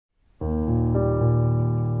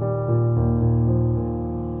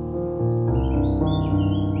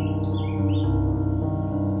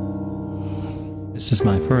This is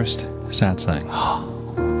my first satsang.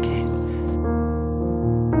 Okay.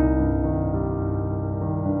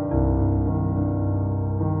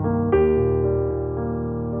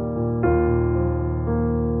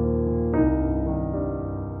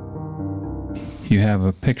 You have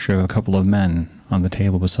a picture of a couple of men on the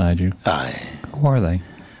table beside you. Aye. Who are they?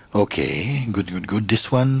 Okay, good. This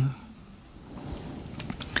one,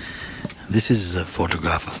 this is a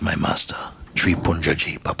photograph of my master, Sri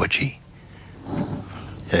Punjaji Papaji.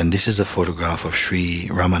 And this is a photograph of Sri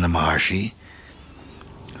Ramana Maharshi,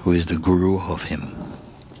 who is the guru of him,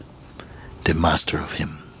 the master of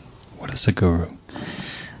him. What is a guru?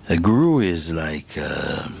 A guru is like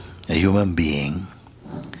a human being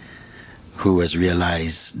who has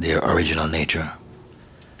realized their original nature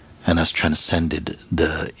and has transcended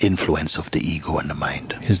the influence of the ego and the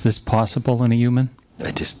mind. Is this possible in a human?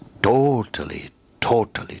 It is totally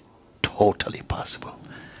possible.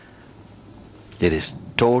 It is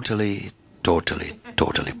totally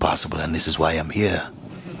possible, and this is why I'm here.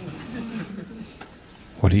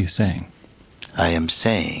 What are you saying? I am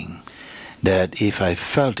saying that if I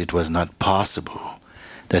felt it was not possible,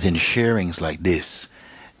 that in sharings like this,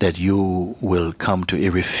 that you will come to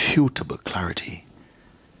irrefutable clarity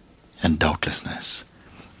and doubtlessness,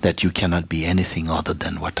 that you cannot be anything other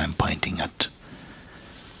than what I'm pointing at.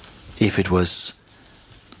 If it was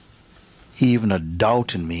even a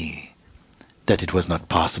doubt in me that it was not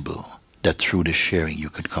possible, that through the sharing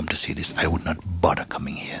you could come to see this, I would not bother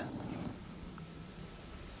coming here.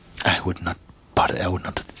 I would not bother, I would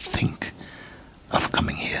not think of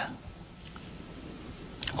coming here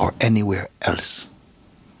or anywhere else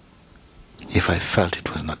if I felt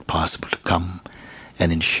it was not possible to come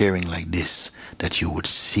and in sharing like this, that you would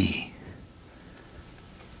see,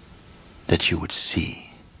 that you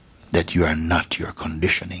are not your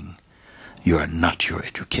conditioning, you are not your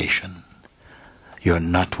education, you are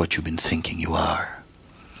not what you've been thinking you are,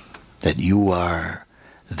 that you are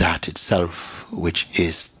that itself which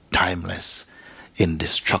is timeless,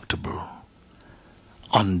 indestructible,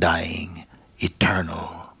 undying,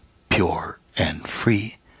 eternal, pure and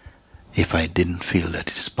free. If I didn't feel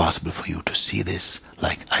that it is possible for you to see this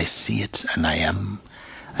like I see it and I am,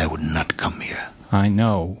 I would not come here. I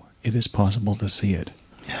know it is possible to see it.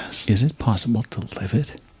 Yes. Is it possible to live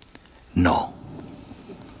it? No.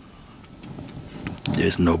 There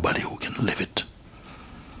is nobody who can live it.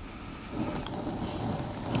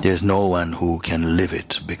 There's no one who can live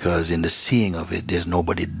it, because in the seeing of it, there's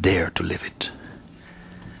nobody there to live it.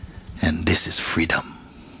 And this is freedom.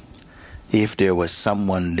 If there was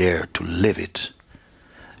someone there to live it,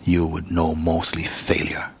 you would know mostly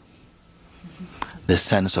failure. The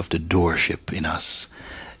sense of the doership in us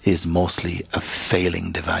is mostly a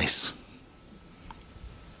failing device.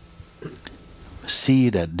 See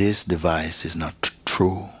that this device is not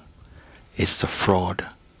true. It's a fraud.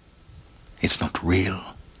 It's not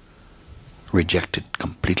real. Reject it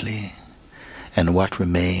completely. And what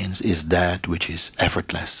remains is that which is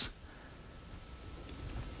effortless.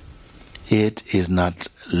 It is not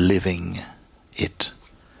living it.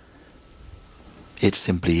 It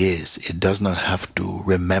simply is. It does not have to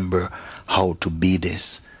remember how to be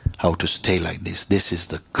this, how to stay like this. This is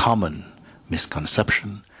the common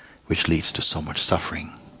misconception which leads to so much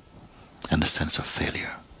suffering and a sense of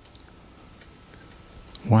failure.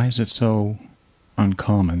 Why is it so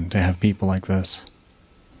uncommon to have people like this?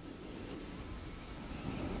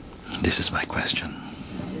 This is my question.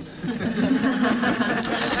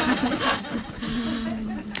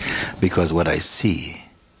 Because what I see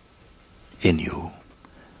in you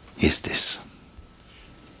is this.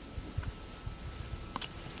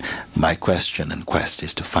 My question and quest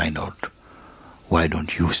is to find out, why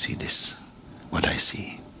don't you see this, what I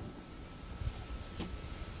see?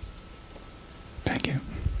 Thank you.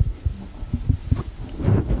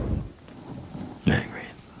 Very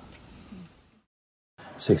great.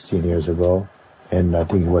 16 years ago, and I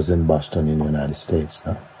think it was in Boston in the United States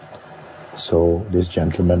now. So this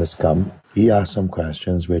gentleman has come. He asked some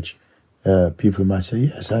questions which people might say,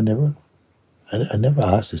 yes, I never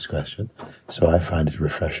asked this question. So I find it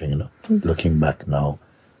refreshing, looking back now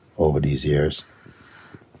over these years.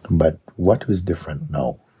 But what was different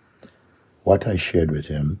now? What I shared with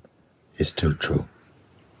him is still true.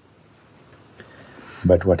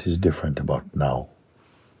 But what is different about now,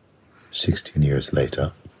 16 years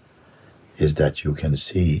later, is that you can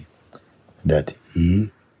see that he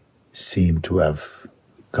seemed to have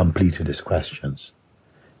completed his questions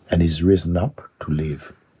and he's risen up to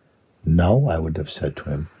leave. Now I would have said to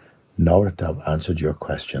him, now that I've answered your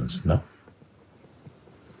questions, now,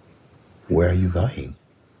 where are you going?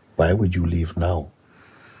 Why would you leave now?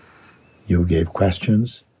 You gave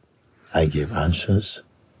questions, I gave answers.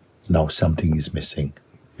 Now something is missing.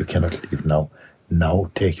 You cannot leave now.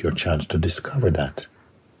 Now take your chance to discover that.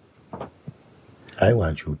 I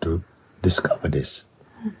want you to discover this.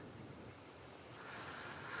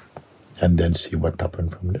 And then see what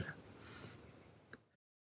happened from there.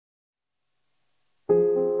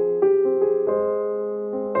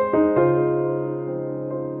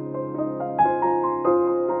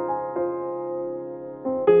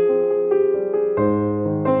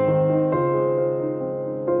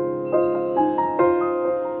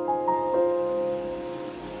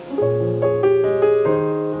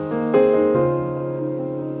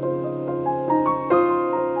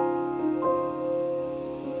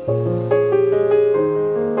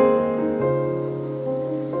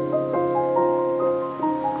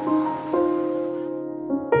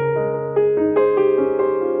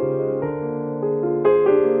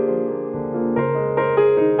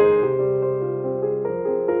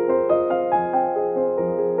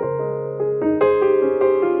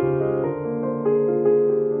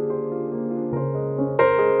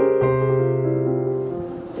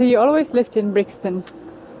 So you always lived in Brixton?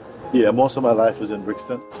 Yeah, most of my life was in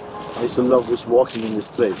Brixton. I used to love just walking in this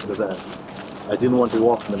place because I didn't want to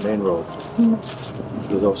walk on the main road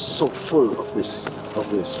because I was so full of this. I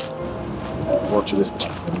walked through this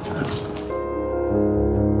place many times.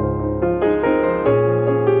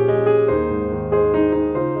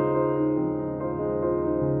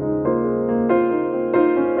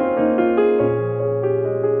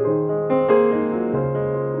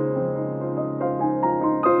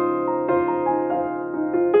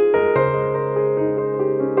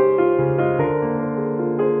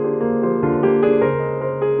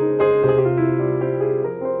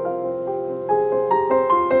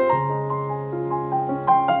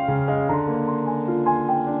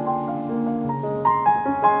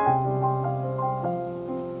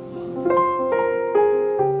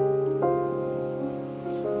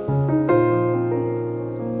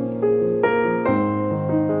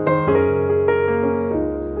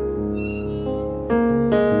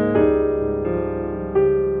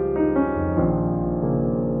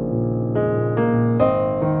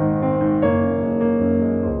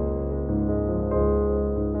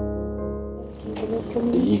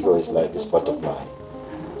 Is like this butterfly.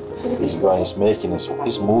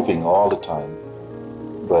 He's moving all the time,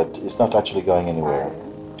 but it's not actually going anywhere.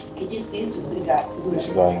 It's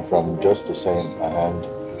going from just the same hand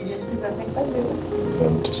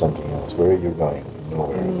and to something else. Where are you going?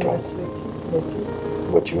 Nowhere at all.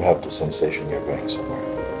 But you have the sensation you're going somewhere.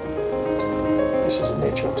 This is the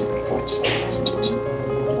nature of the ego itself, isn't it?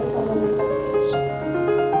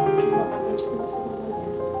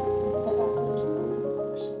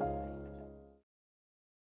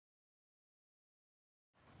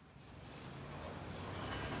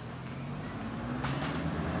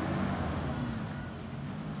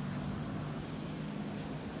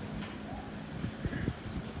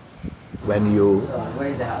 When you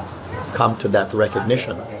come to that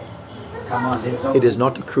recognition, it is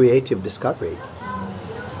not a creative discovery.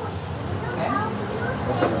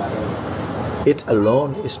 It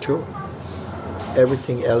alone is true.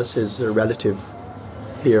 Everything else is relative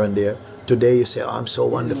here and there. Today you say, oh, I'm so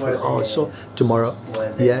wonderful. Oh, so tomorrow,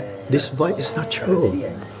 yeah, this voice is not true.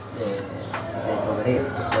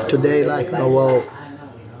 Today, like, no, well,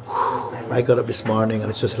 I got up this morning and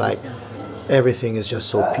it's just like, everything is just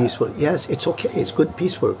so peaceful. Yes, it's okay, it's good,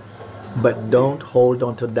 peaceful. But don't hold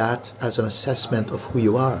on to that as an assessment of who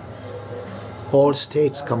you are. All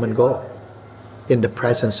states come and go in the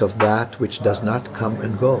presence of that which does not come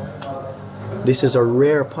and go. This is a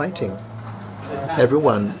rare pointing.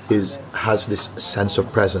 Everyone has this sense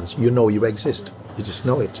of presence. You know you exist, you just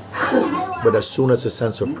know it. But as soon as the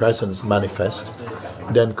sense of presence manifests,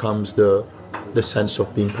 then comes the sense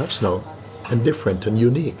of being personal and different and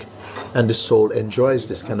unique. And the soul enjoys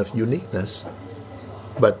this kind of uniqueness.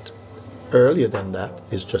 But earlier than that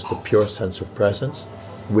is just the pure sense of presence,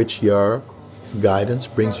 which your guidance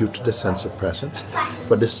brings you to the sense of presence.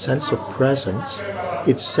 But the sense of presence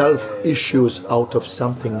itself issues out of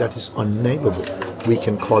something that is unnameable. We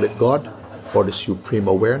can call it God or the supreme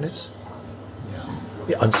awareness,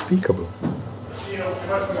 the unspeakable.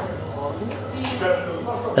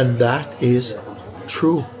 And that is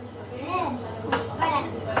true.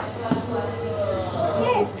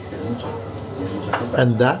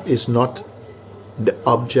 And that is not the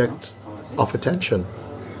object of attention.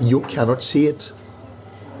 You cannot see it.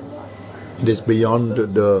 It is beyond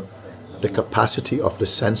the capacity of the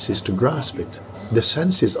senses to grasp it. The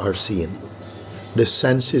senses are seen. The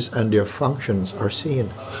senses and their functions are seen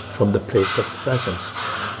from the place of presence.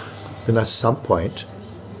 then at some point,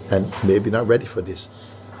 and maybe not ready for this,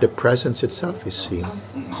 the presence itself is seen.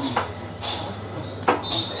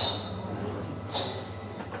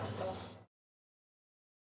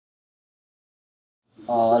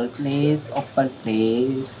 All place, open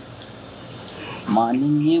place.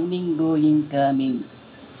 Morning, evening, going, coming.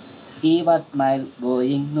 Eva smile,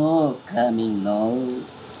 going, no, coming, no.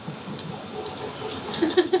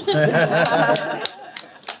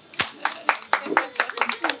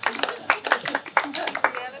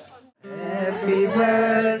 Happy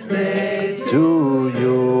birthday To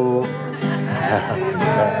you, happy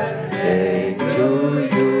birthday to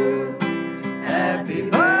you. Happy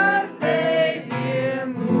birthday, dear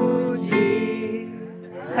Mooji.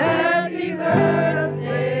 Happy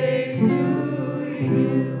birthday to you.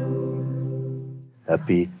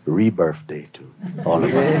 Happy rebirthday to all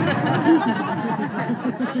of us.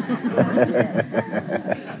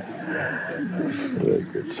 Very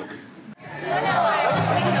good.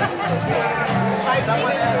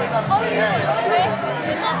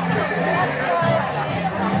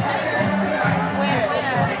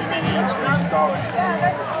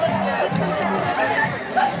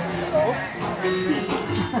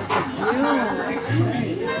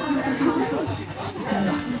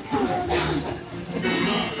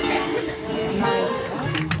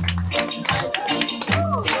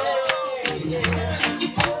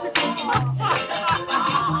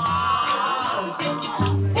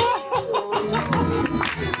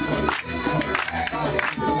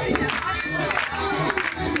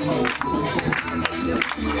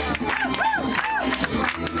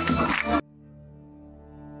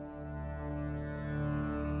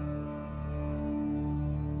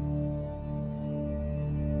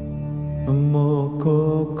 मोको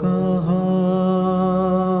कहाँ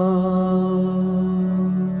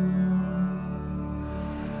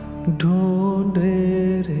ढूंढे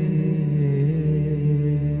रे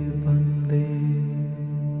बंदे,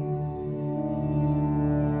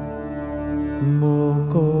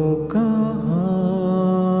 मोको कहाँ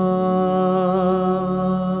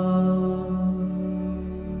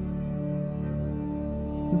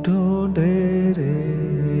ढूंढे रे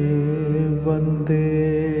बंदे,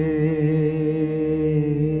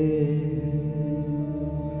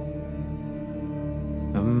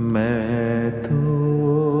 मैं तो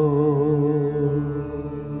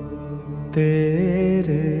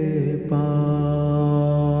तेरे पास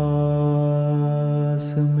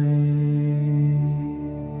में,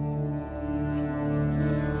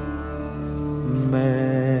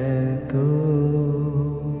 मैं तो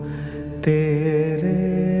तेरे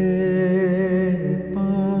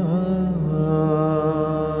पास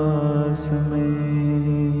में,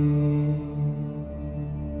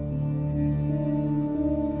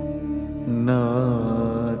 ना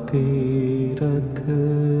तीरथ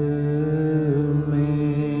में,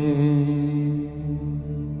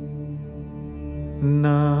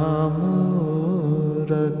 ना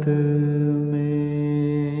मूरत में.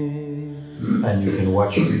 And you can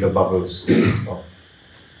watch the bubbles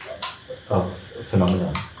of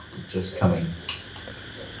phenomena just coming,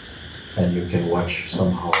 and you can watch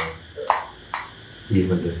somehow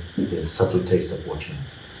even the subtle taste of watching,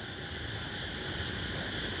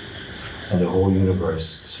 and the whole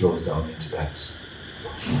universe slows down into that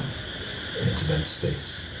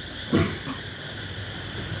space.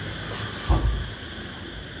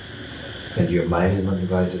 And your mind is not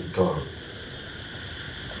divided at all.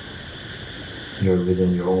 You're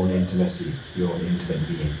within your own intimacy, your own intimate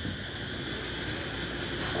being.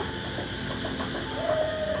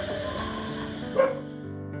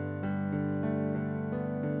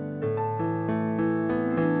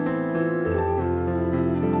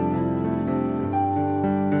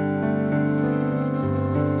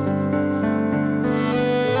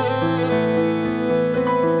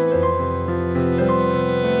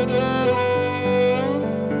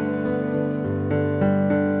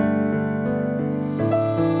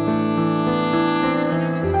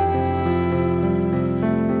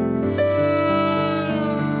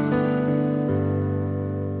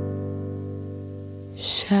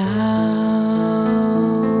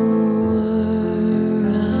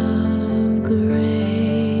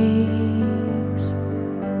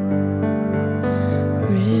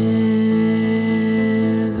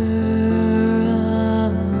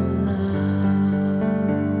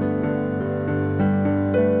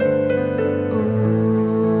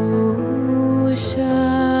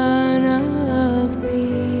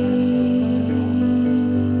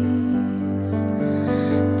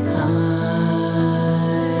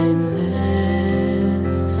 Timeless.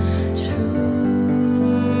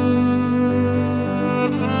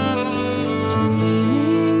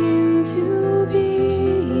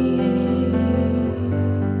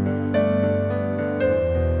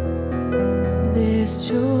 this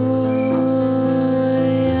joyous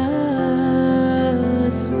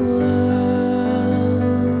world,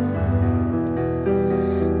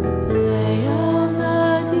 the play of the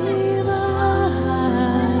divine,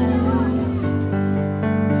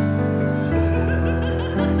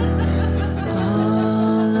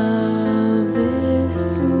 all of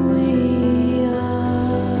this we are,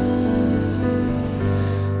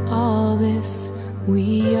 all this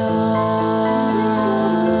we are.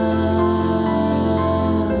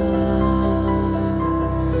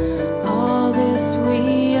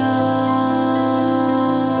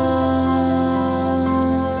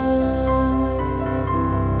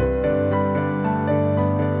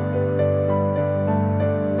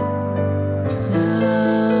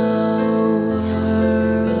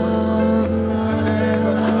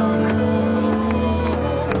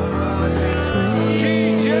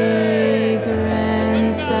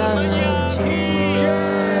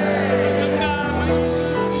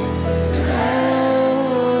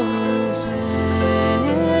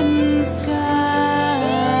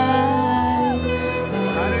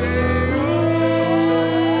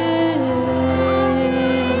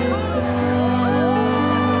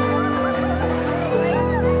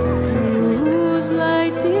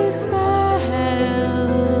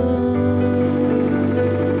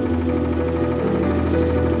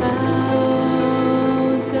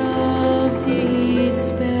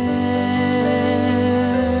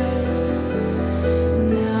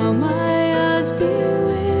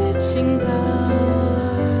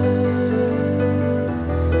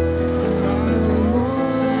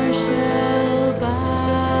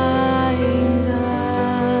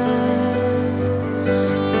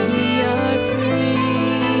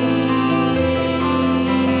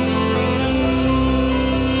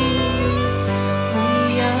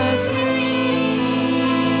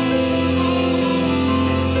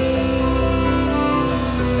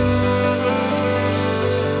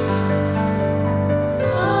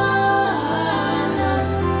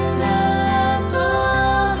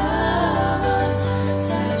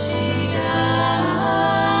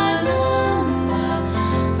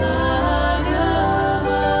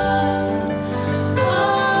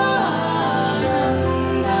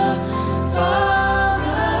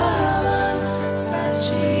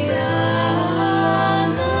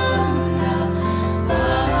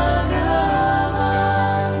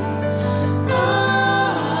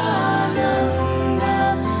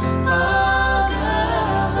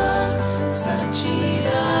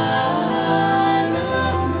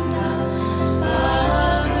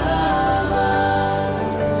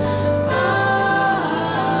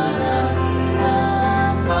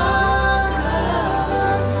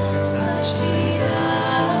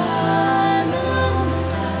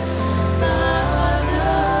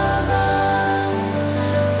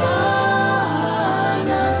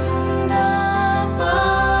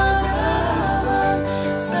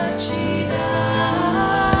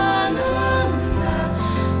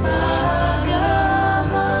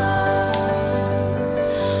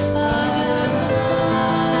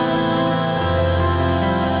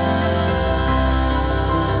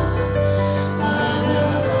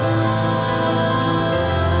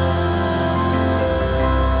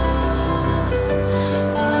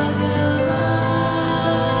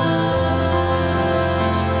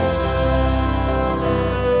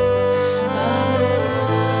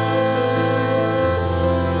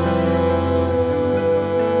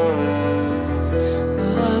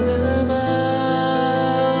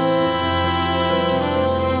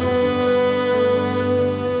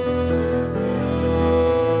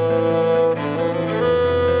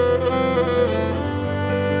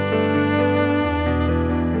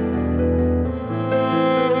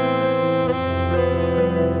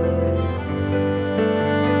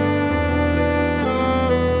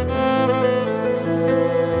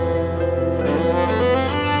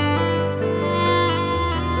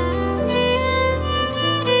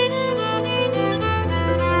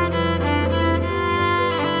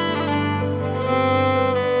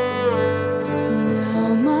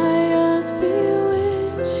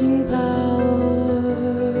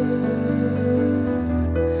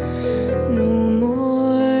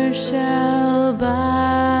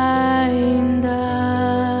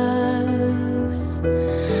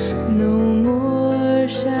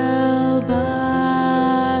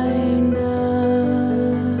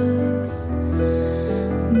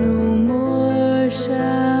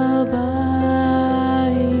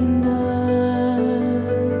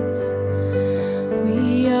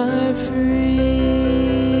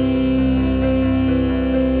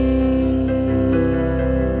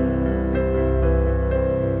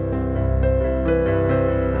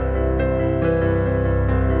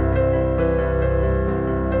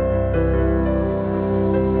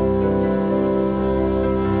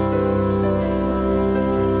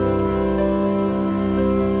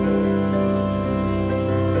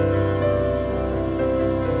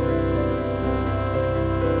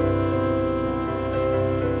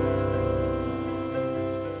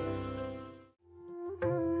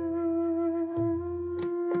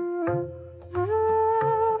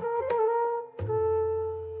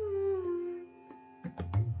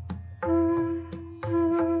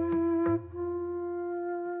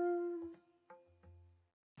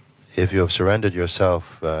 If you have surrendered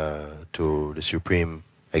yourself to the supreme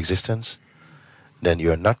existence, then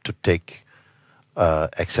you are not to take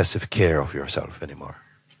excessive care of yourself anymore.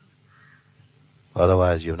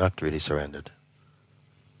 Otherwise, you're not really surrendered.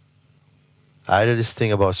 Either this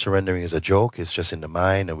thing about surrendering is a joke, it's just in the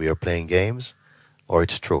mind and we are playing games, or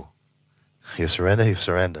it's true. You surrender,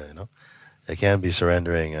 you know. You can't be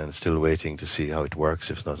surrendering and still waiting to see how it works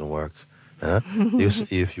if it doesn't work.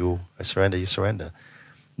 If you surrender, you surrender.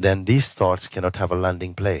 Then these thoughts cannot have a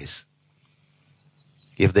landing place.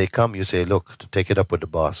 If they come, you say, look, to take it up with the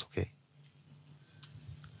boss, okay?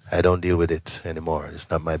 I don't deal with it anymore. It's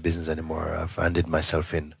not my business anymore. I've handed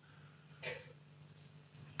myself in.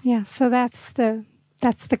 Yeah, so that's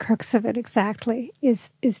the crux of it exactly,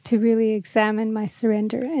 is to really examine my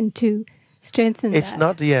surrender and to strengthen it's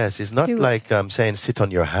that. It's not like saying sit on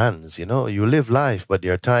your hands, you know. You live life, but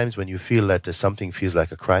there are times when you feel that something feels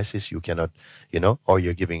like a crisis, you cannot, you know, or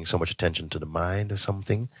you're giving so much attention to the mind or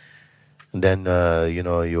something. And then,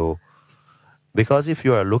 because if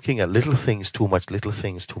you are looking at little things too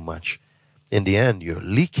much, in the end, you're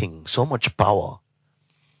leaking so much power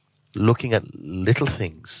looking at little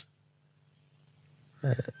things.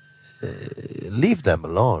 Leave them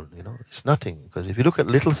alone, you know, it's nothing. Because if you look at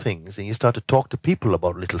little things and you start to talk to people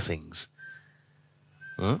about little things,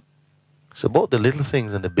 so both the little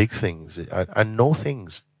things and the big things are no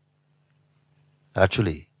things,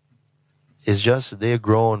 actually. It's just they're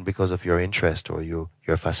grown because of your interest or your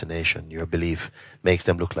fascination, your belief makes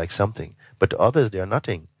them look like something. But to others, they are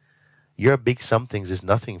nothing. Your big somethings is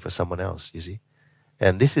nothing for someone else, you see.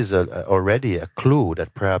 And this is already a clue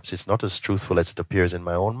that perhaps it's not as truthful as it appears in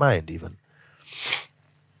my own mind even.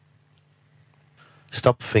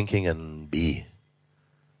 Stop thinking and be.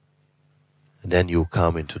 And then you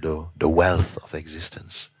come into the wealth of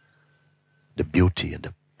existence, the beauty and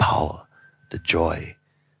the power, the joy.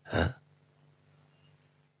 Huh?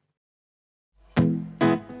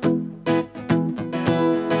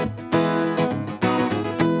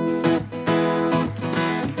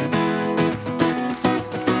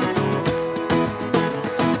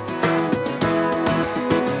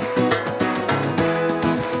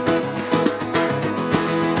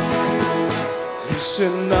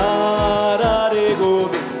 Krishna Radhe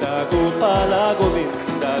Govinda Gopala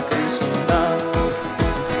Govinda Krishna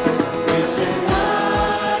Krishna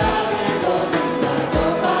Radhe Govinda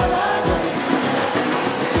Gopala Govinda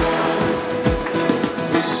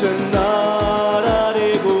Krishna Radhe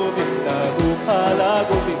Govinda Gopala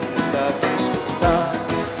Govinda Krishna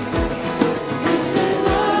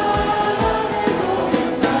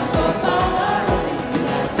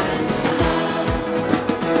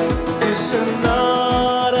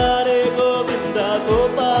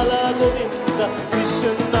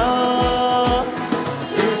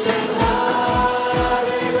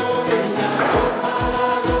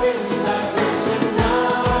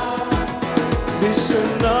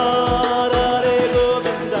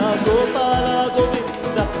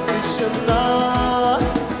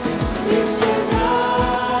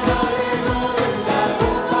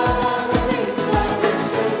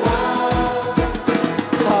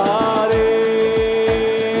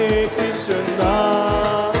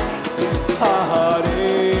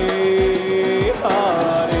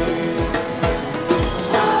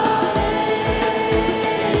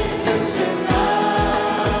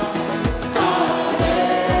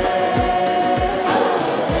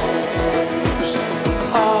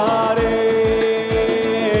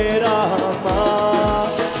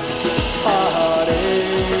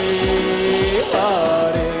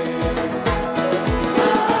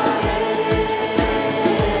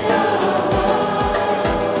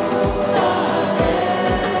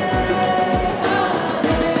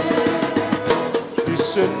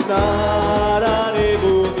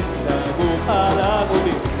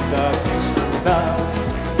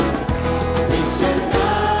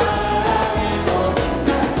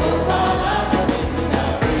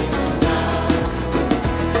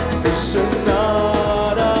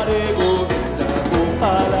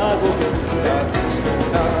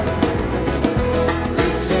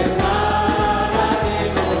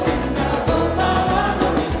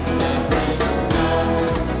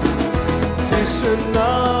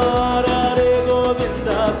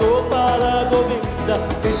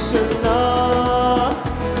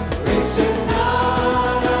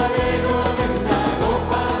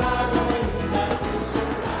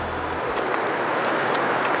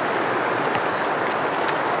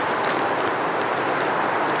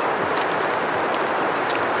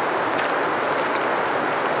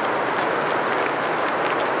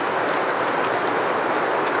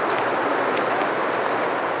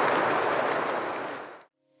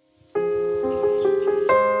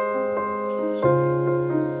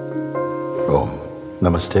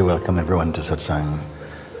Namaste, welcome everyone to satsang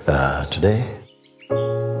today.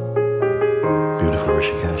 Beautiful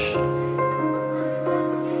Rishikesh.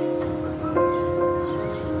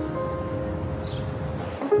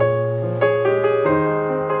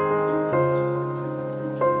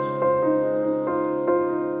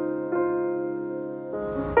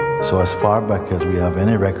 So as far back as we have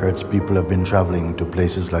any records, people have been traveling to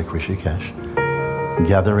places like Rishikesh,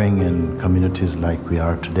 gathering in communities like we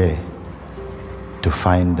are today, to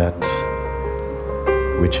find that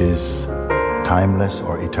which is timeless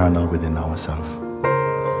or eternal within ourselves.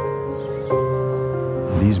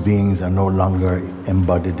 These beings are no longer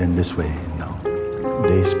embodied in this way now.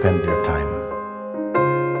 They spend their time.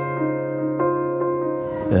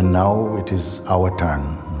 And now it is our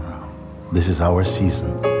turn. This is our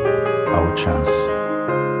season, our chance.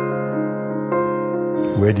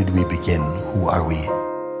 Where did we begin? Who are we?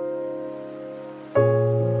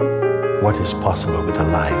 What is possible with a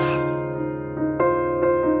life?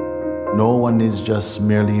 No one is just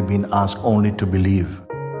merely being asked only to believe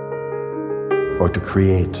or to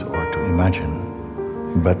create or to imagine,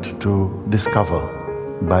 but to discover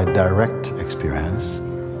by direct experience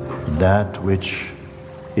that which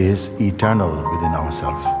is eternal within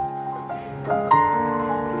ourselves.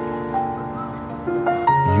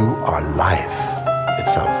 You are life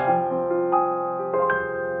itself.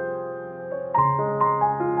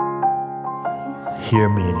 Hear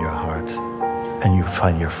me in your heart, and you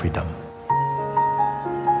find your freedom.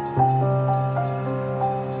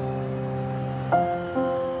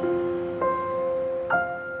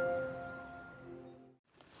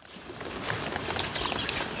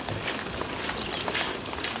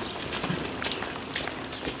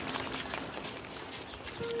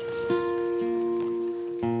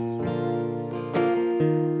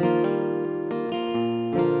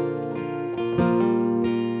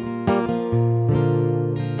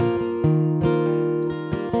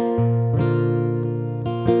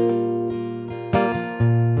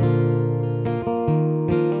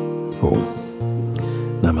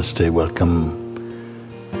 Namaste, welcome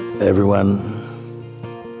everyone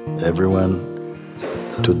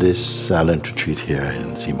to this silent retreat here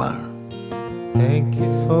in Simar. Thank you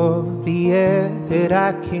for the air that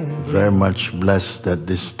I can breathe. Very much blessed that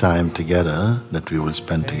this time together, that we will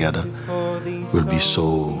spend together, will be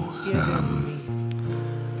so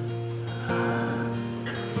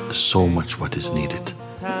much what is needed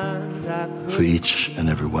for each and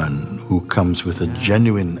everyone who comes with a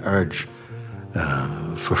genuine urge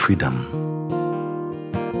for freedom.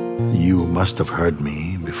 You must have heard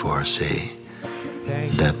me before say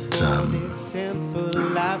that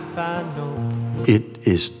it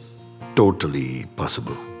is totally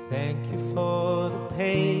possible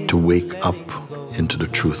to wake up into the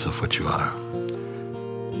truth of what you are.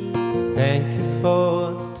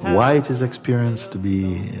 Why it is experienced to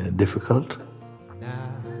be difficult?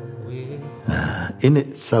 In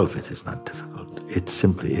itself it is not difficult. It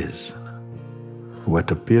simply is.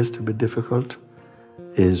 What appears to be difficult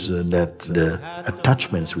is that the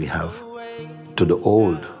attachments we have to the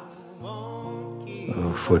old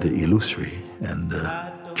for the illusory and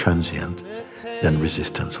the transient, then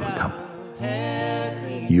resistance will come.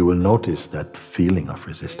 You will notice that feeling of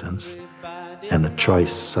resistance, and a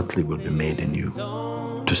choice subtly will be made in you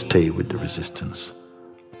to stay with the resistance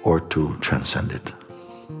or to transcend it.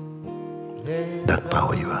 That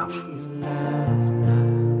power you have.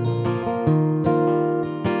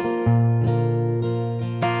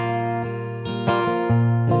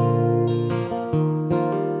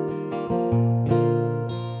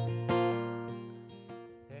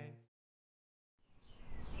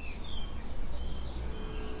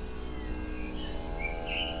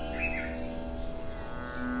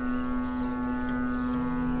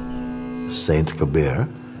 Saint Kabir,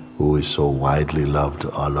 who is so widely loved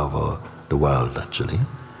all over the world actually,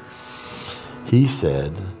 he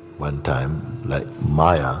said one time, like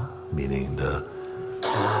Maya, meaning the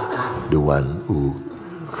one who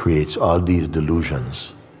creates all these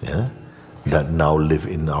delusions, yeah, that now live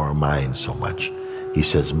in our minds so much. He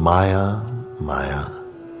says, Maya, Maya,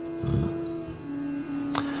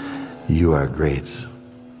 you are great.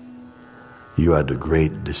 You are the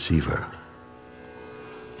great deceiver.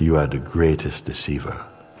 You are the greatest deceiver,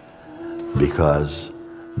 because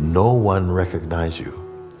no one recognizes you.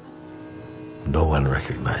 No one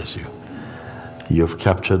recognizes you. You've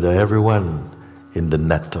captured everyone in the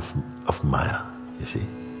net of Maya, you see,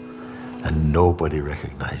 and nobody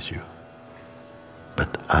recognizes you.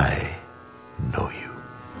 But I know you.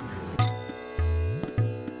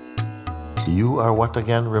 You are what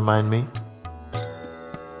again? Remind me?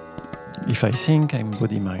 If I think, I'm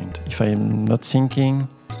body-mind. If I'm not thinking,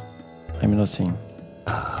 I'm nothing.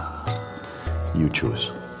 You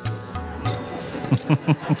choose.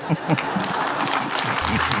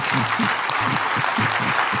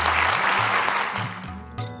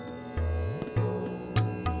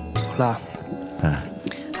 Hola.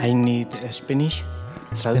 I need Spanish.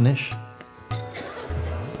 Spanish?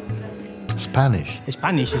 Spanish?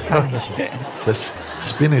 Spanish. That's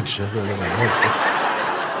spinach.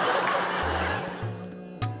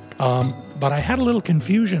 But I had a little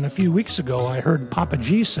confusion a few weeks ago. I heard Papa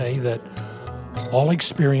G say that all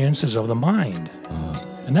experience is of the mind.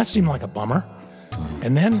 And that seemed like a bummer.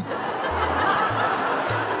 And then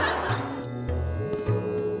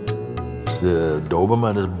the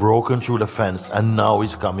Doberman has broken through the fence and now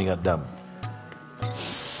he's coming at them.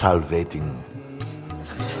 Salvating.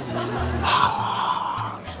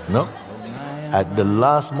 No? At the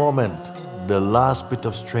last moment, the last bit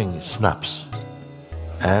of string snaps.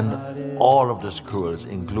 And all of the squirrels,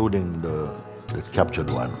 including the captured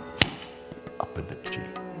one, up in the tree.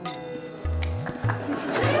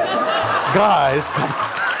 Guys, come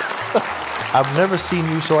on. I've never seen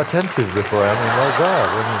you so attentive before. I mean, my God.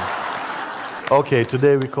 Okay,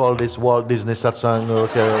 today we call this Walt Disney satsang.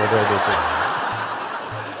 Okay.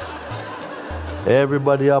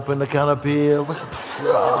 Everybody up in the canopy.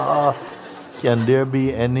 Can there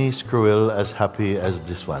be any squirrel as happy as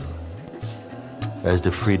this one? As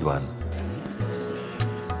the freed one?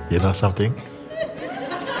 You know something?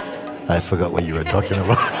 I forgot what you were talking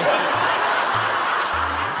about.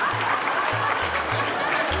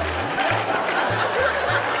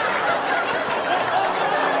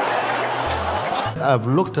 I've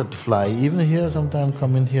looked at the fly, even here, sometimes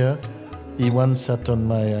coming here. He once sat on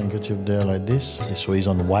my handkerchief there like this, so he's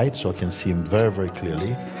on white, so I can see him very, very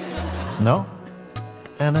clearly. No?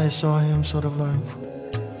 And I saw him sort of like,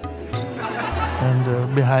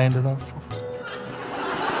 and behind and off.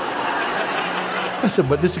 I said,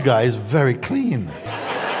 but this guy is very clean.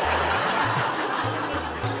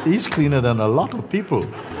 He's cleaner than a lot of people.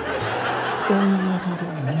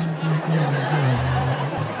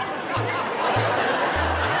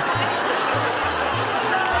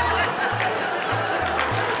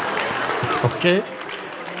 Okay?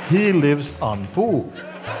 He lives on poo.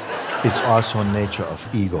 It's also a nature of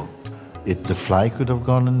ego. The fly could have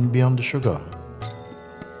gone and beyond the sugar.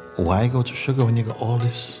 Why go to sugar when you got all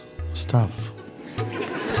this stuff?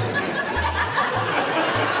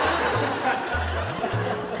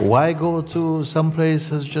 Why go to some place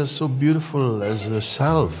that's just so beautiful as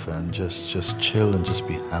yourself and just chill and just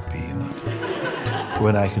be happy, you know?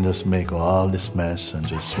 When I can just make all this mess and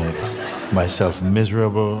just make myself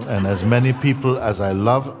miserable, and as many people as I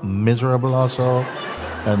love miserable also,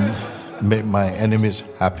 and make my enemies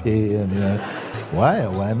happy, and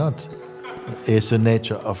why not? It's the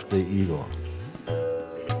nature of the ego.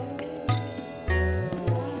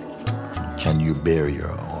 Can you bear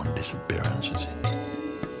your own disappearances?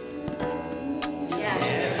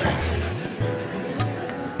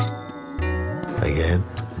 Again,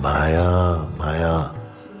 Maya,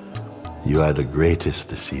 you are the greatest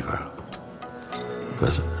deceiver.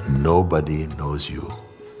 Because nobody knows you.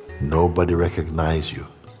 Nobody recognizes you.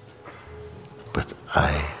 But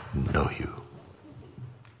I know you.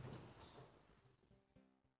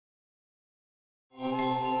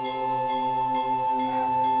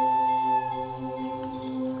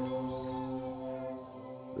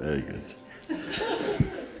 Very good.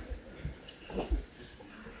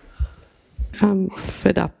 I'm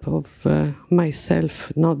fed up of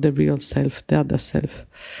myself, not the real self, the other self.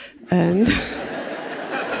 And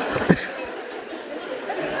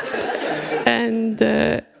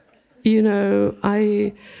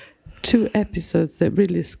two episodes that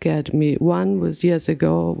really scared me. One was years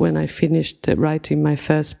ago when I finished writing my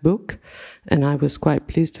first book, and I was quite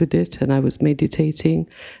pleased with it, and I was meditating,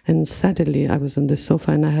 and suddenly I was on the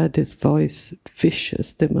sofa and I heard this voice,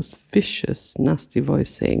 vicious, the most vicious, nasty voice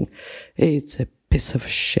saying, "Hey, it's a piece of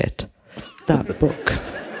shit, that book."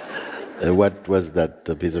 What was that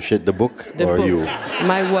piece of shit, the book or book. you?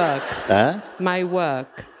 My work. Huh? My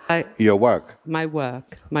work. Your work? My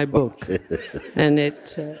work, my book. Okay. And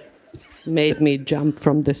it made me jump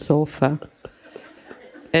from the sofa.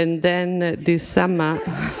 And then this summer...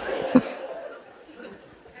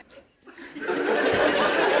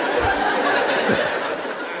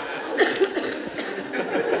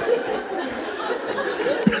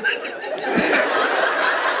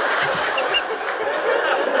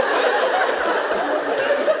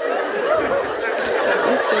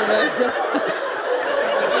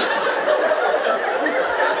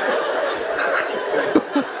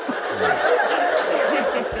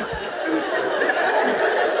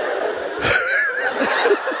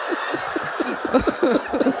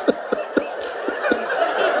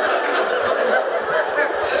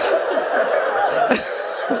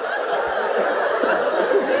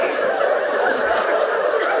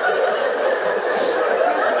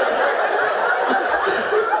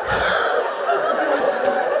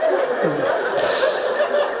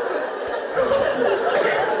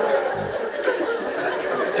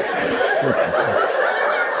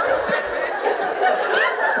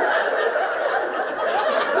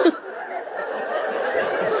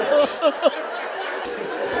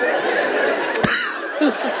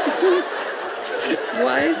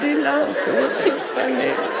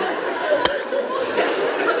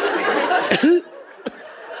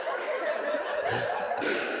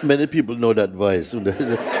 Many people know that voice.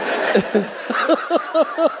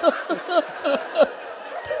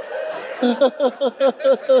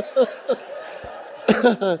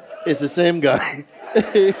 It's the same guy.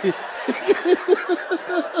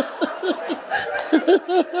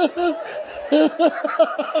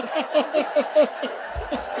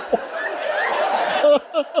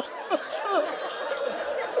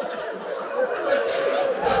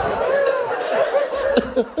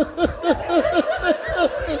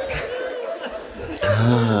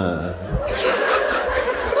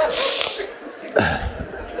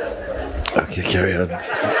 Okay, carry on.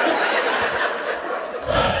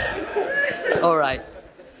 All right.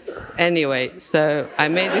 Anyway, so I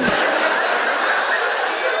made it.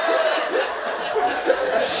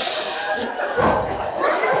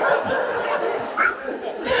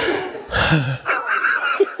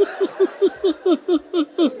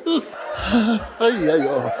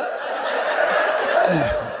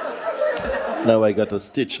 Now I got a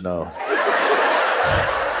stitch now.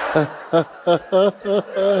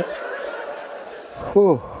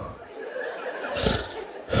 Whew.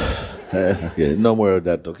 Okay, no more of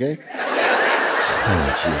that, okay?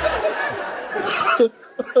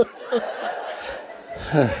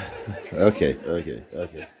 Oh, okay.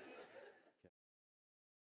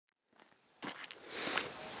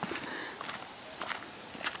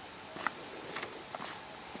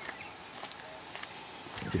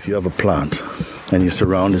 If you have a plant and you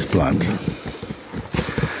surround this plant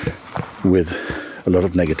with a lot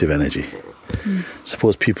of negative energy,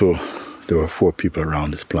 suppose there were 4 people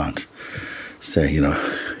around this plant saying,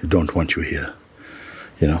 we don't want you here.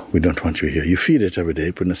 We don't want you here. You feed it every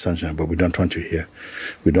day, put in the sunshine, but we don't want you here.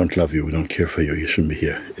 We don't love you. We don't care for you. You shouldn't be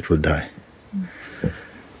here. It will die.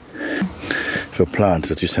 If a plant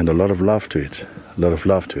that you send a lot of love to it, it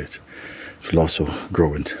will also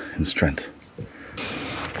grow in strength.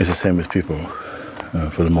 It's the same with people.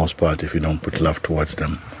 For the most part, if you don't put love towards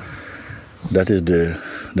them, that's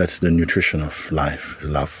the nutrition of life, is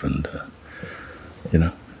love and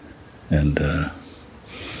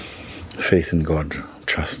faith in God,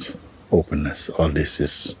 trust, openness. All this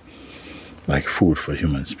is like food for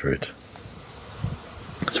human spirit.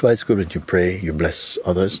 That's why it's good when you pray, you bless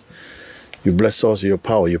others. You bless also your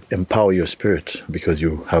power, you empower your spirit because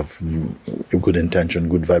you have a good intention,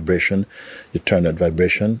 good vibration. You turn that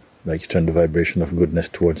vibration, like you turn the vibration of goodness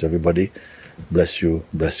towards everybody. Bless you,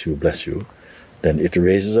 bless you, bless you. Then it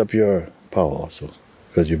raises up your power also.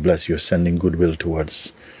 Because you bless, you're sending goodwill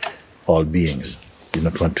towards all beings. You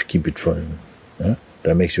don't want to keep it from you.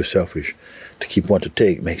 That makes you selfish. To want to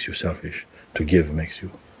take makes you selfish. To give makes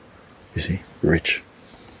you rich.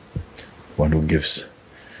 One who gives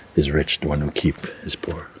is rich, the one who keeps is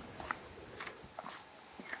poor.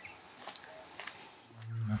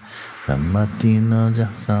 Samatino da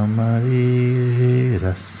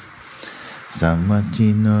samariras,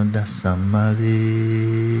 Samatino da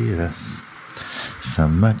samariras,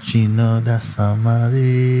 Samatino da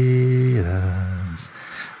samariras,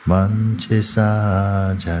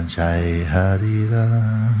 Manchesa jajai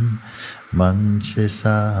hariram,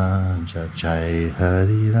 Manchesa jajai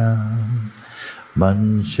hariram,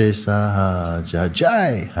 Manchesa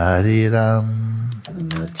jajai hariram.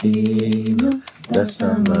 Samatino da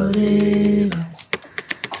samariras,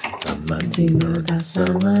 Samatino da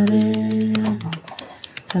samariras,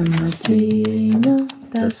 Samatino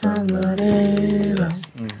da samariras,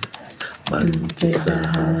 Manchesa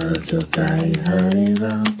jajai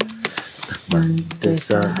hariram,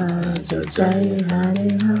 Manchesa jajai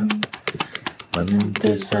hariram,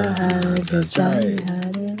 Manchesa jajai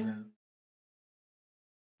hariram.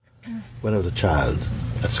 When I was a child,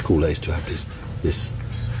 at school I used to have this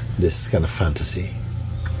kind of fantasy.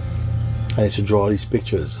 I used to draw these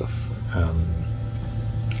pictures of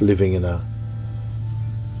living in a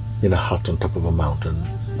hut on top of a mountain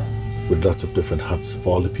with lots of different huts of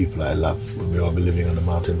all the people I love. We all be living on the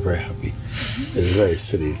mountain, very happy. It's a very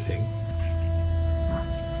silly thing.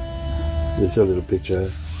 This is a little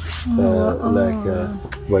picture.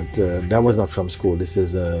 But that was not from school. This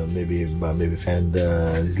is maybe and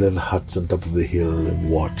these little huts on top of the hill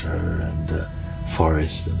and water and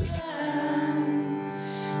forest and this.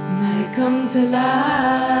 And I come to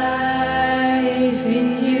life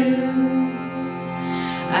in you.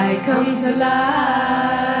 I come to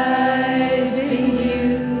life in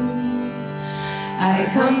you. I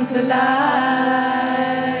come to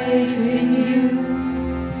life in you.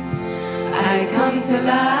 I come to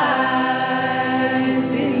life.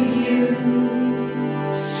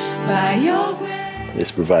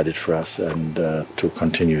 It's provided for us and to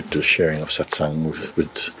continue the sharing of satsang with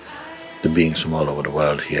the beings from all over the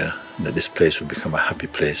world here. that this place will become a happy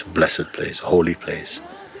place, a blessed place, a holy place,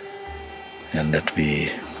 and that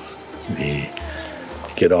we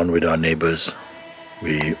get on with our neighbors.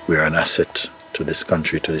 We are an asset to this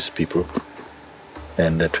country, to these people,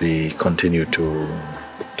 and that we continue to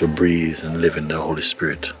breathe and live in the Holy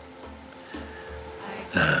Spirit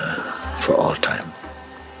for all time.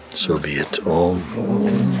 So be it. Om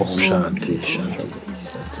Shanti Shanti.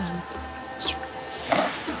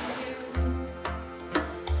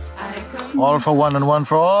 All for one and one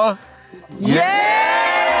for all?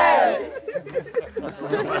 Yes!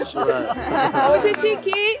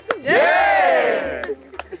 Otishiki? Jay!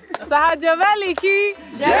 Sahajavaliki?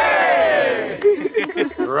 Jay!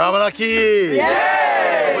 Ramanaki?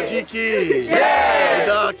 Jay! Majiki? Jay!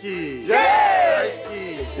 Udaki? Jay! Raiski?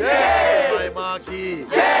 Jay! Maimaki?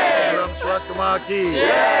 Jay! Ramswatkamaki?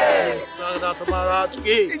 Jay!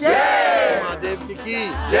 Sadatamarachki? Jay! Madevniki?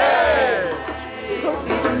 Jay!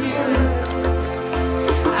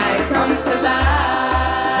 I come to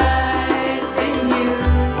life in you.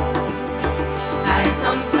 I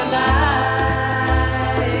come to life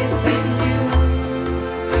in you.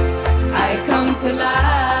 I come to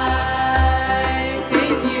life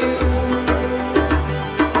in you.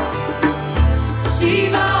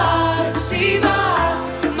 Shiva, Shiva,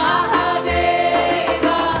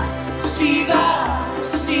 Mahadeva. Shiva,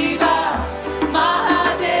 Shiva,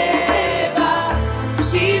 Mahadeva.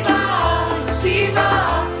 Shiva, Shiva,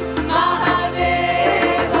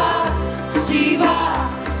 Mahadeva. Shiva,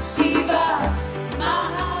 Shiva,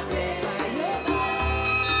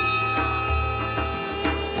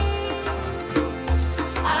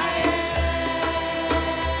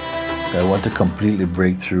 I want to completely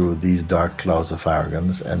break through these dark clouds of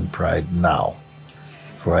arrogance and pride now,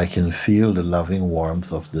 for I can feel the loving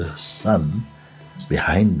warmth of the sun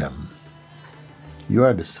behind them. You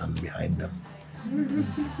are the sun behind them.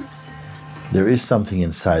 There is something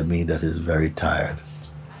inside me that is very tired.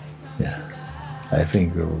 Yeah, I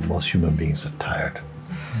think most human beings are tired.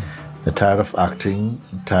 They're tired of acting,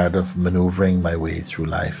 tired of maneuvering my way through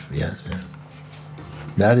life. Yes, yes.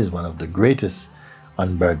 That is one of the greatest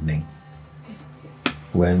unburdening,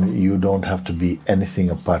 when you don't have to be anything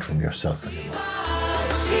apart from yourself anymore.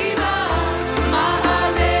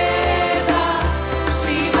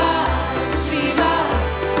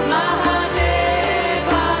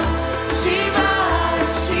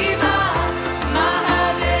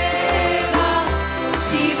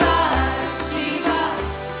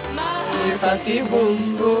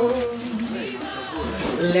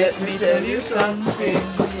 Let me tell you something.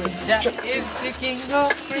 Jack is the king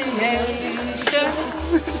of creation.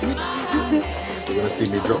 You're gonna see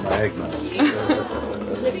me drop my egg now.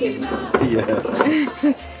 Yeah.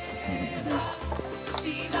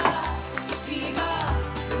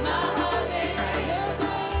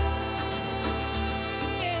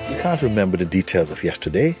 You can't remember the details of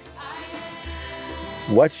yesterday.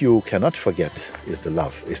 What you cannot forget is the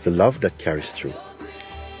love. It's the love that carries through.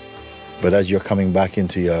 But as you're coming back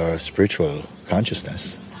into your spiritual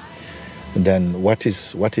consciousness, then what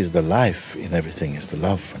is the life in everything is the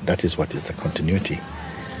love. And that is what is the continuity.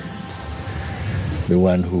 The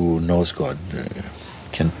one who knows God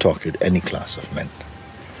can talk with any class of men.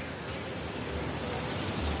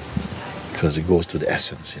 Because it goes to the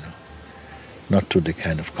essence, you know. Not to the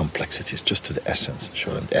kind of complexities, just to the essence.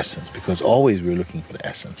 Show them the essence. Because always we're looking for the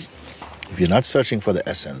essence. If you're not searching for the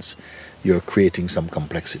essence, you're creating some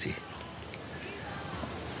complexity.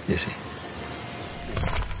 You see?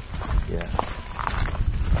 Yeah.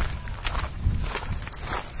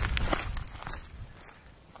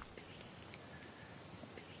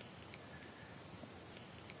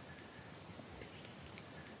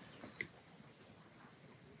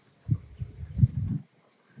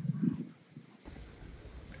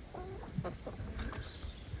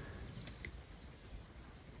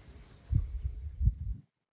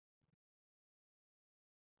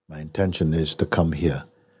 My intention is to come here.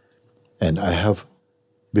 And I have,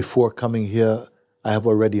 before coming here, I have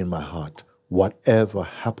already in my heart, whatever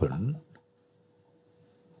happened,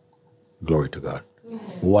 glory to God.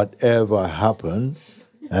 Whatever happened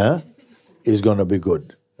is going to be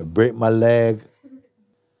good. I break my leg,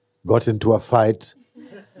 got into a fight,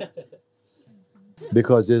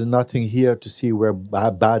 because there's nothing here to see where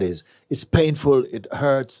bad is. It's painful, it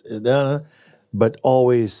hurts, but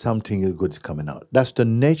always something good is coming out. That's the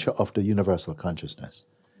nature of the universal consciousness.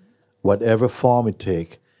 Whatever form it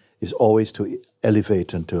takes is always to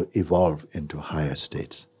elevate and to evolve into higher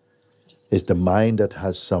states. It's the mind that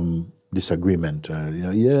has some disagreement,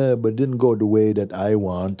 yeah, but didn't go the way that I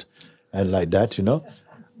want, and like that, you know.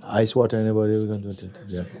 Ice water, anybody? We're going to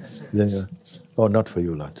yeah. Then, oh, not for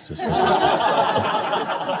you, lot. Just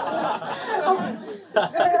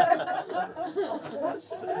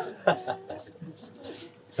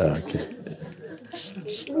okay.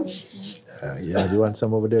 Yeah, do you want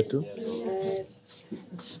some over there too?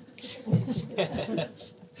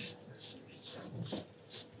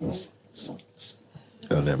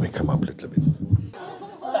 Oh, let me come up a little bit.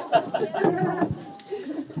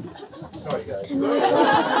 Sorry, guys.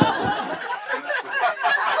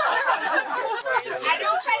 I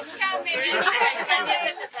don't face camera.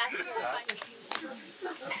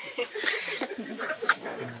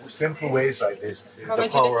 In simple ways like this, the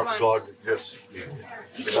power of God just.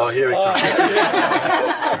 Oh, here it comes.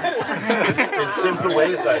 In simple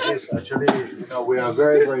ways like this, actually, we are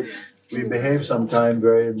we behave sometimes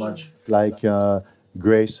very much like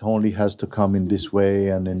grace only has to come in this way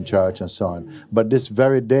and in church and so on. But this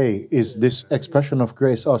very day is this expression of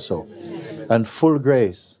grace also. And full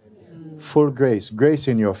grace, grace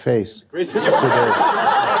in your face Grace in your today.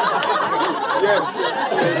 Yes.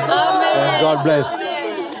 And God bless.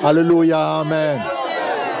 Hallelujah, amen.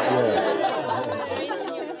 Yeah.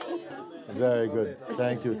 Very good.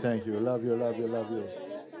 Thank you. Love you.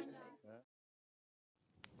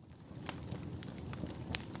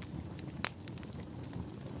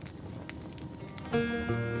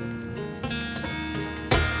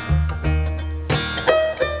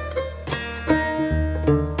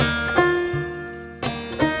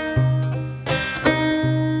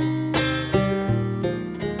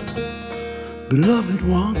 Beloved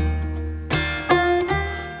one,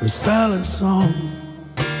 a silent song,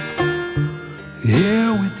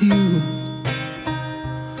 here with you.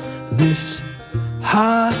 This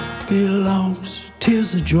heart belongs,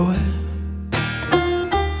 tears of joy,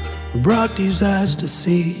 brought these eyes to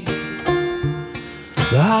see.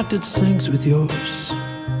 The heart that sings with yours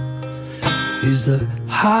is the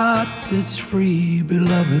heart that's free,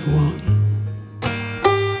 beloved one.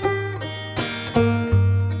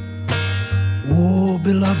 Oh,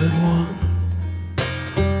 beloved one.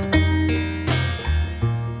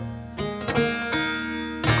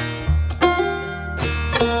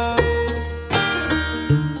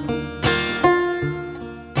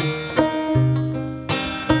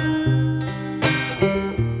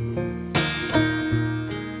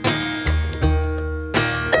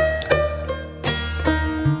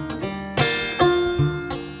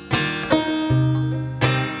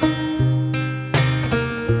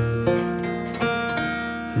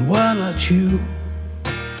 Why not you?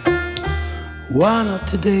 Why not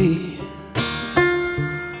today?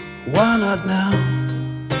 Why not now?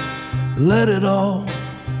 Let it all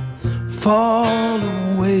fall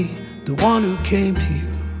away. The one who came to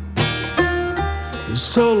you is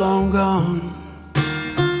so long gone,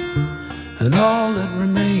 and all that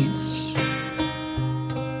remains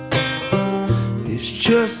is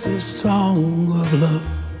just this song of love.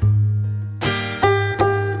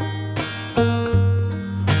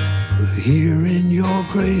 Here in your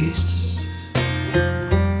grace,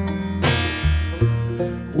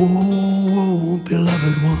 oh,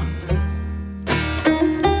 beloved one.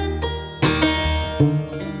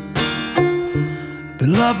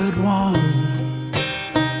 Beloved one,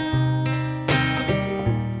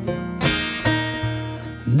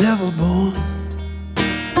 never born,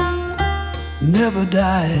 never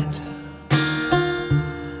died,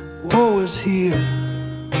 always here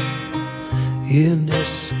in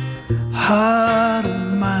this heart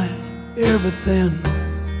of mine. Everything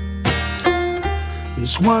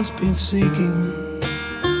is once been seeking,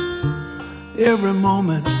 every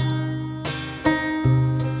moment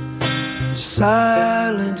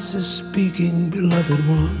silence is speaking, beloved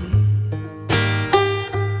one.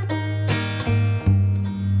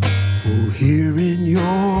 Oh, here in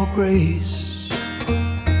your grace,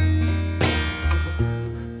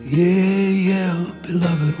 yeah,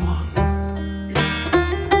 beloved one.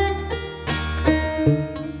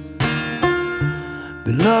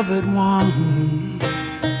 Beloved one,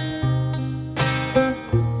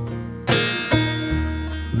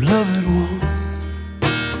 beloved one,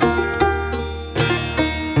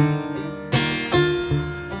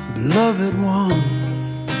 beloved one.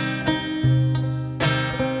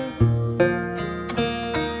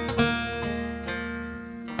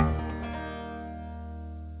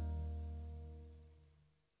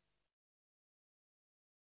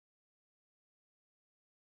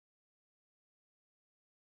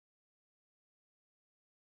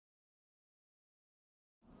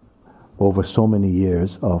 Over so many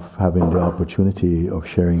years of having the opportunity of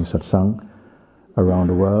sharing satsang around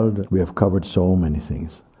the world, we have covered so many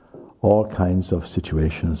things, all kinds of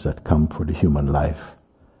situations that come for the human life.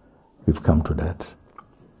 We've come to that.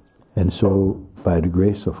 And so, by the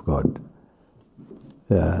grace of God,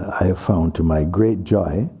 I have found to my great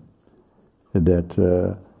joy that,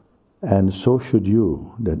 and so should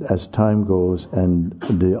you, that as time goes and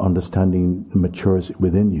the understanding matures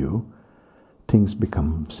within you, things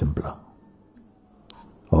become simpler.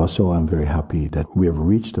 Also, I'm very happy that we have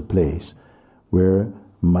reached a place where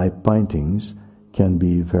my pointings can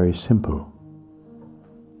be very simple.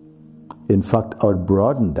 In fact, I would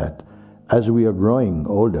broaden that. As we are growing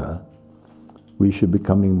older, we should be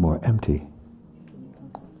becoming more empty,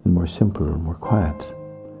 and more simple, and more quiet.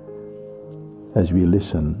 As we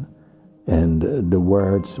listen, and the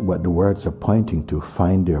words, what the words are pointing to,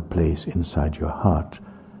 find their place inside your heart,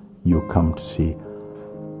 you come to see,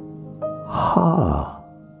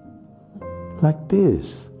 like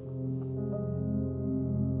this.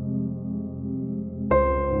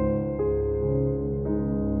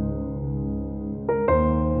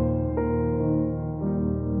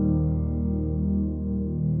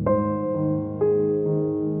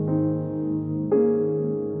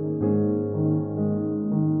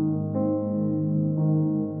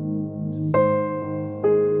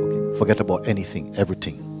 Forget about anything,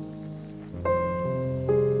 everything.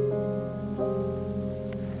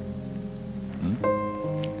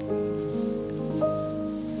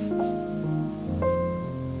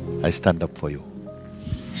 I stand up for you.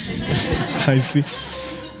 I see.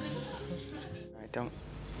 I don't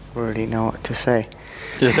really know what to say.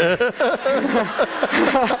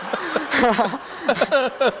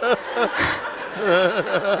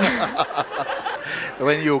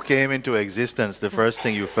 When you came into existence, the first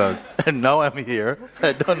thing you felt, and now I'm here,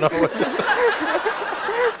 I don't know what to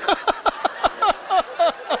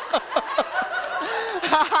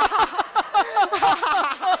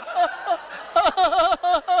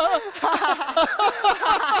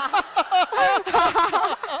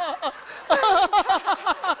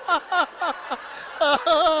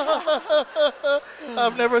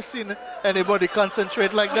I've never seen anybody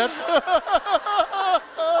concentrate like that.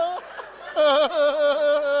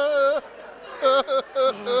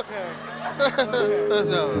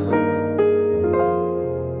 No.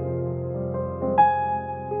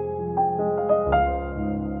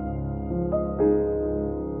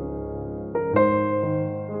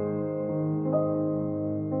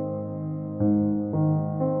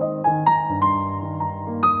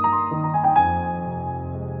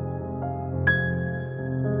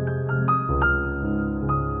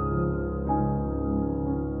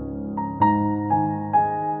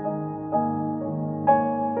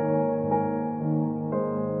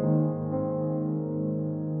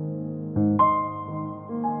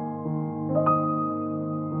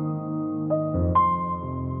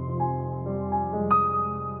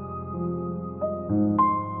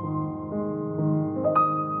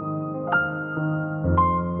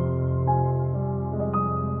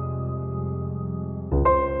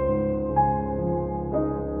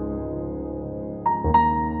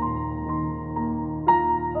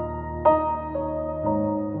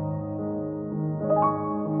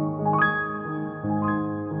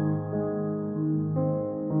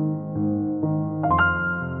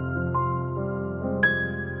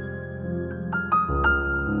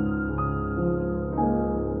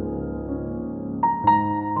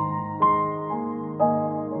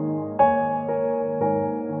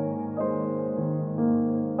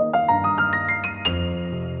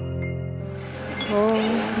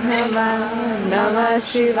 Namah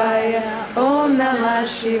Shivaya, Om Namah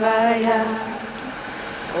Shivaya,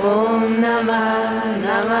 Om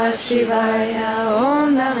Namah Shivaya,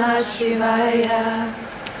 Om Namah Shivaya,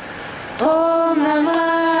 Om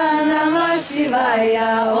Namah Shivaya,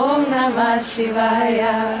 Om Namah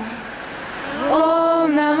Shivaya,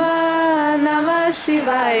 Om Namah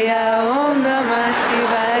Shivaya, Om Namah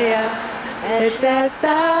Shivaya, et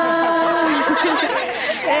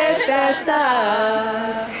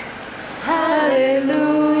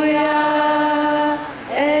Hallelujah,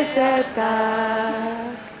 et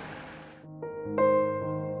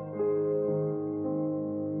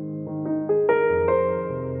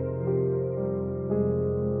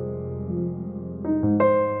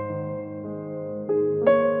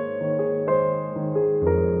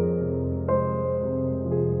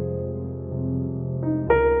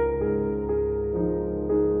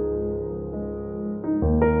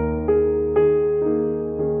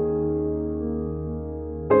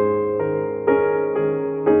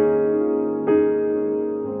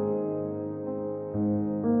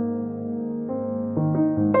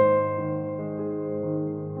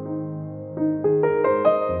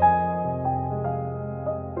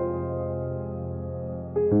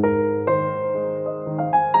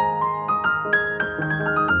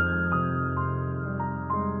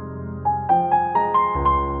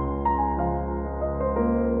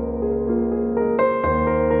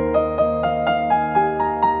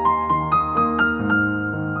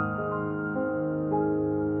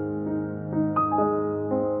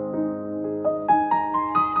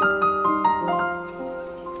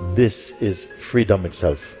This is freedom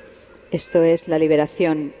itself. Esto es la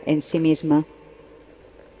liberación en sí misma.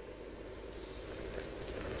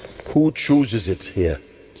 Who chooses it here?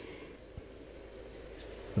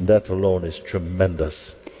 That alone is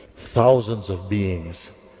tremendous. Thousands of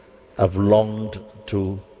beings have longed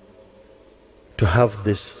to have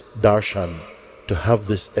this darshan, to have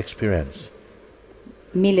this experience.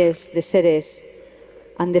 Miles de seres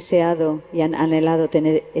han deseado y han anhelado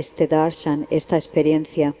tener este darshan, esta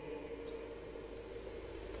experiencia.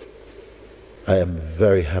 I am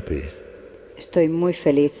very happy Estoy muy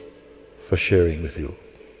feliz for sharing with you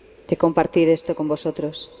de compartir esto con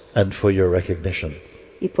vosotros and for your recognition.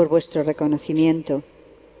 y por vuestro reconocimiento.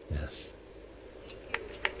 Yes.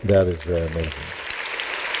 That is very amazing.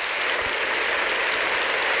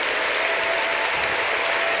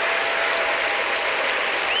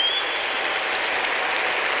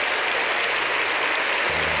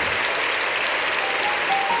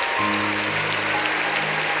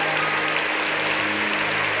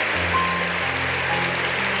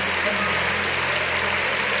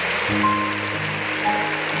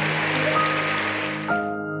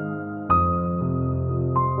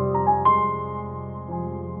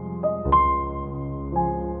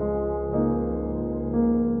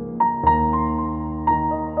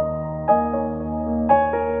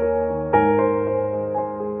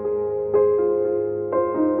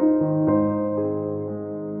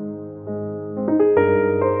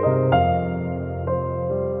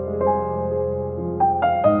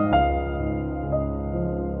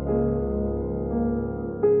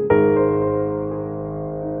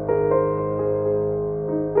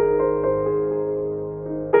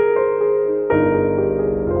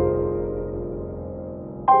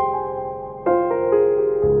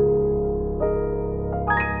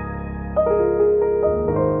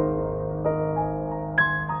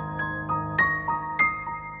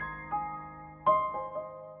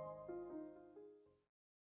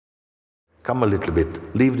 Come a little bit,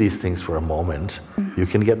 leave these things for a moment. You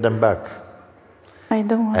can get them back. I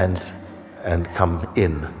don't want. And come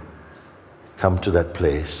in. Come to that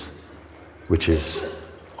place which is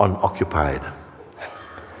unoccupied,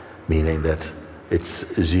 meaning that it's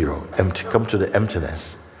zero, empty. Come to the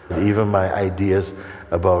emptiness. Even my ideas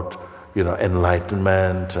about,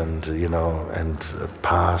 enlightenment and, and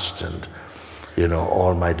past and,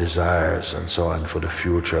 all my desires and so on for the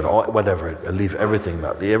future and all, whatever. I leave everything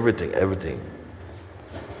now, everything,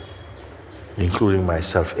 including my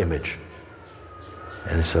self-image,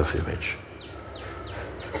 any self-image.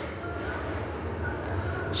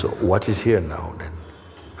 So what is here now then?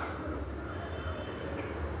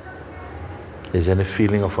 Is any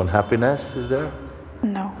feeling of unhappiness, is there?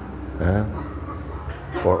 No.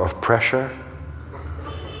 Or of pressure?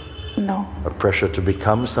 No. A pressure to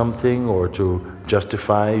become something or to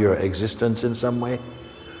justify your existence in some way?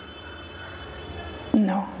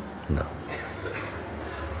 No. No.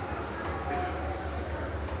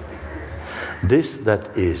 This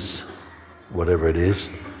that is, whatever it is,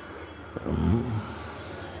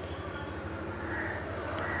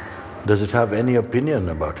 does it have any opinion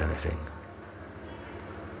about anything?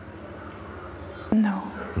 No.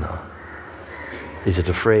 No. Is it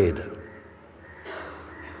afraid?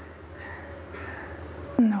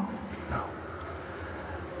 No. No.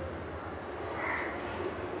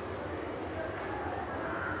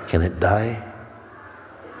 Can it die?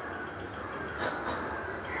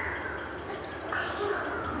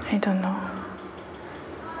 I don't know.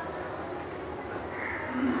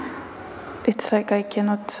 It's like I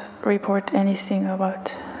cannot report anything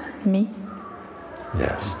about me.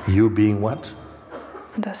 Yes. You being what?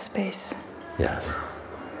 The space. Yes.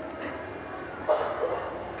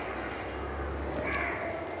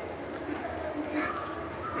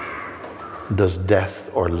 Does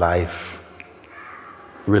death or life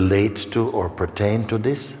relate to or pertain to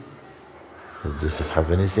this? Does it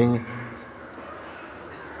have anything?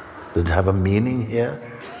 Does it have a meaning here?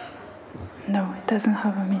 No, it doesn't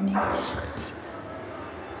have a meaning. That's right.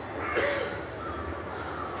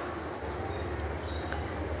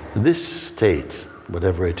 This state,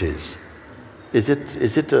 whatever it is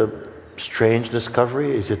it a strange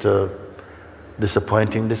discovery? Is it a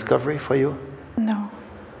disappointing discovery for you? No.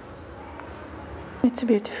 It's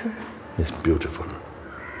beautiful. It's beautiful.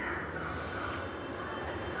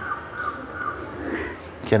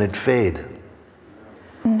 Can it fade?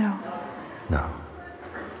 No. No.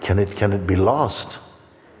 Can it be lost?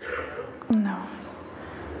 No.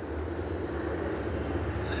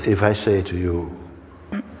 If I say to you,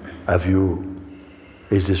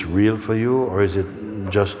 is this real for you or is it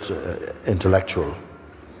just intellectual?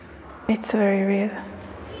 It's very real.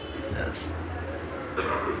 Yes.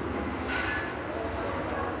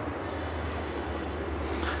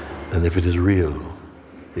 then if it is real,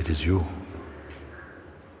 it is you.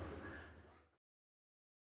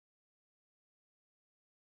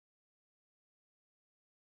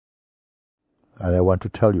 And I want to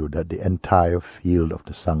tell you that the entire field of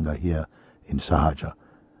the Sangha here in Sahaja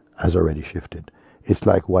has already shifted. It's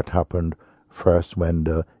like what happened first when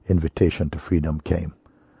the invitation to freedom came.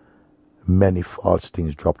 Many false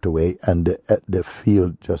things dropped away and the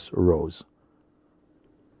field just rose.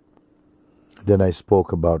 Then I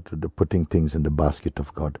spoke about the putting things in the basket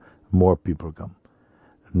of God. More people come.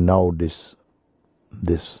 Now this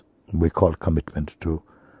we call commitment to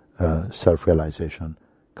self-realization,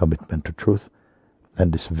 commitment to truth.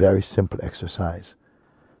 And this very simple exercise.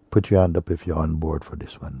 Put your hand up if you're on board for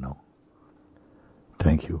this one now.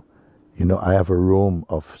 Thank you. You know, I have a room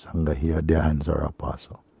of Sangha here. Their hands are up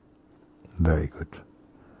also. Very good.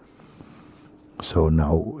 So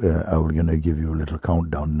now I'm going to give you a little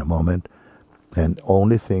countdown in a moment. And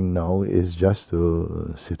only thing now is just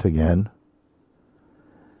to sit again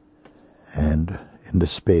and in the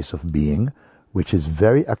space of being, which is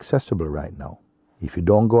very accessible right now. If you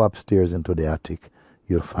don't go upstairs into the attic,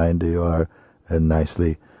 you'll find you are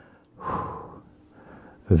nicely,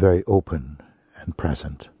 very open and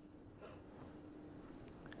present.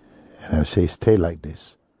 And I say, stay like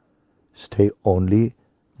this. Stay only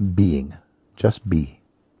being. Just be.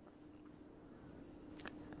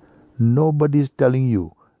 Nobody's telling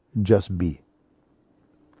you, just be.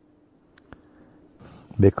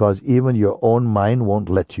 Because even your own mind won't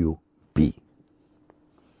let you be.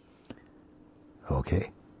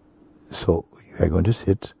 Okay? So you are going to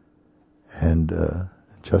sit and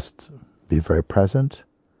just be very present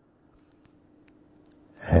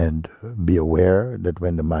and be aware that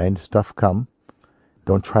when the mind stuff come,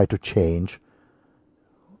 don't try to change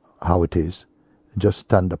how it is. Just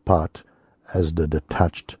stand apart as the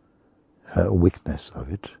detached weakness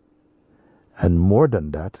of it. And more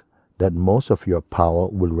than that, that most of your power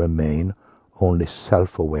will remain only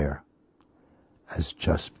self-aware as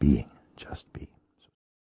just being, just be.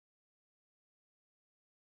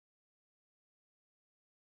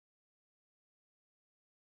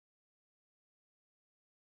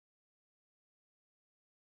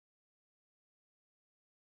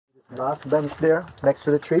 Last bench there, next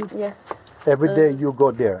to the tree? Yes. Every day you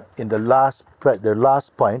go there. In the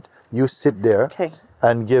last point, you sit there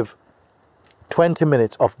and give 20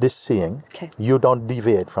 minutes of this seeing. You don't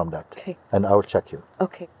deviate from that. And I will check you.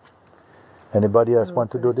 Okay. Anybody else want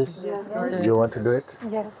to do this? Yes. You want to do it?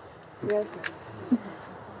 Yes. You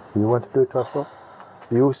want to do it also?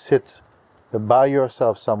 You sit by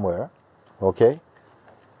yourself somewhere, okay?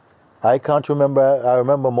 I can't remember, I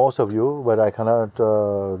remember most of you, but I cannot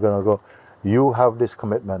gonna go. You have this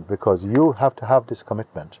commitment because you have to have this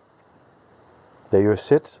commitment. There you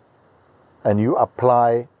sit and you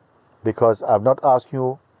apply, because I've not asked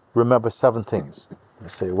you, remember 7 things. You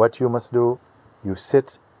say what you must do, you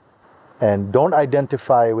sit and don't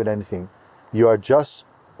identify with anything. You are just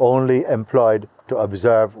only employed to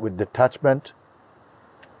observe with detachment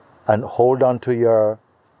and hold on to your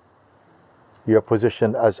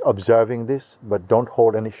position as observing this, but don't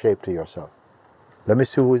hold any shape to yourself. Let me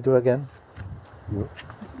see who is doing again. You.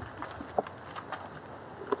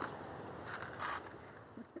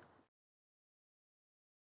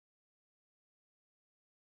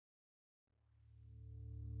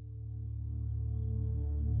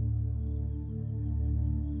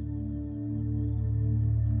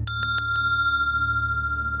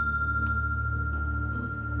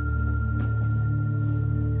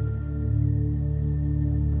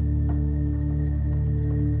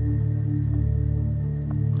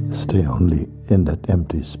 Stay only in that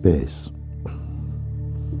empty space.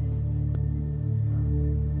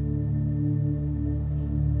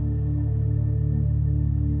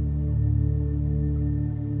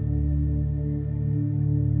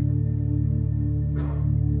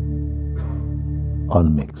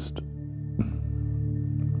 Unmixed.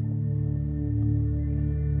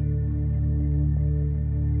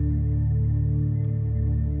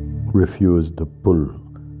 Refuse the pull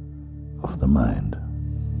of the mind.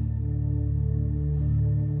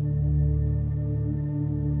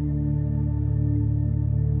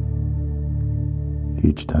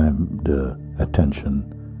 Each time the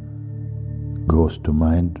attention goes to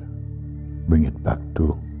mind, bring it back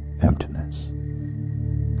to emptiness.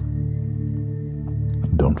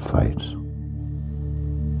 Don't fight.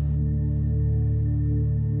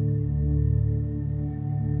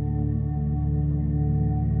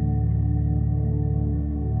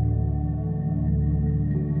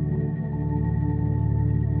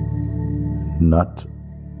 Not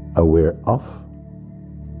aware of,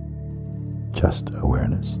 just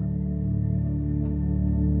awareness.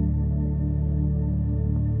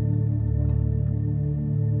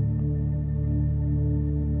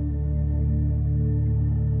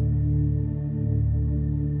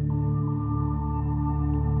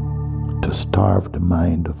 To starve the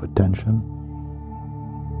mind of attention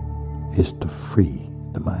is to free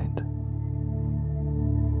the mind.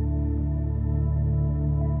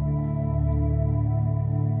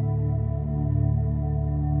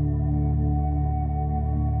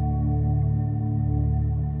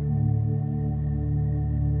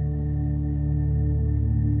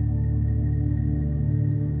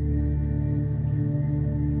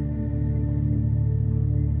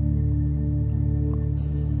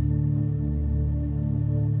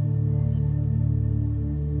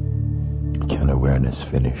 Awareness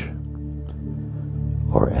finish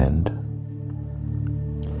or end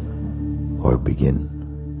or begin?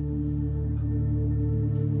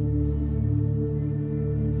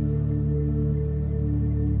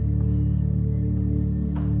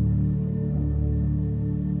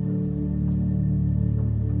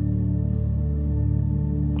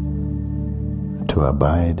 To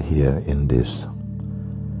abide here in this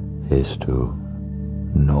is to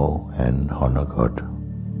know and honor God,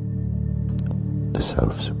 the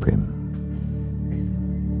Self-Supreme.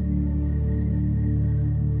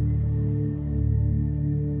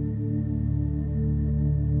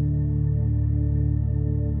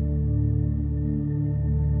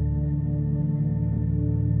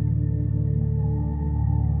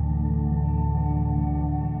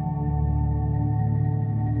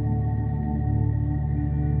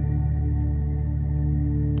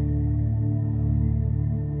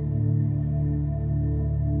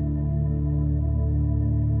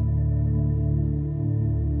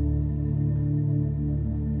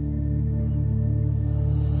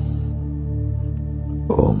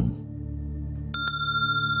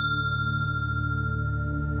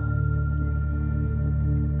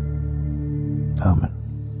 Amen.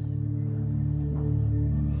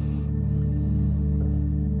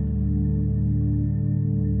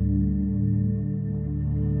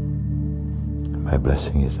 My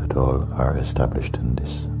blessing is that all are established in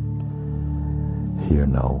this, here,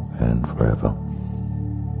 now, and forever.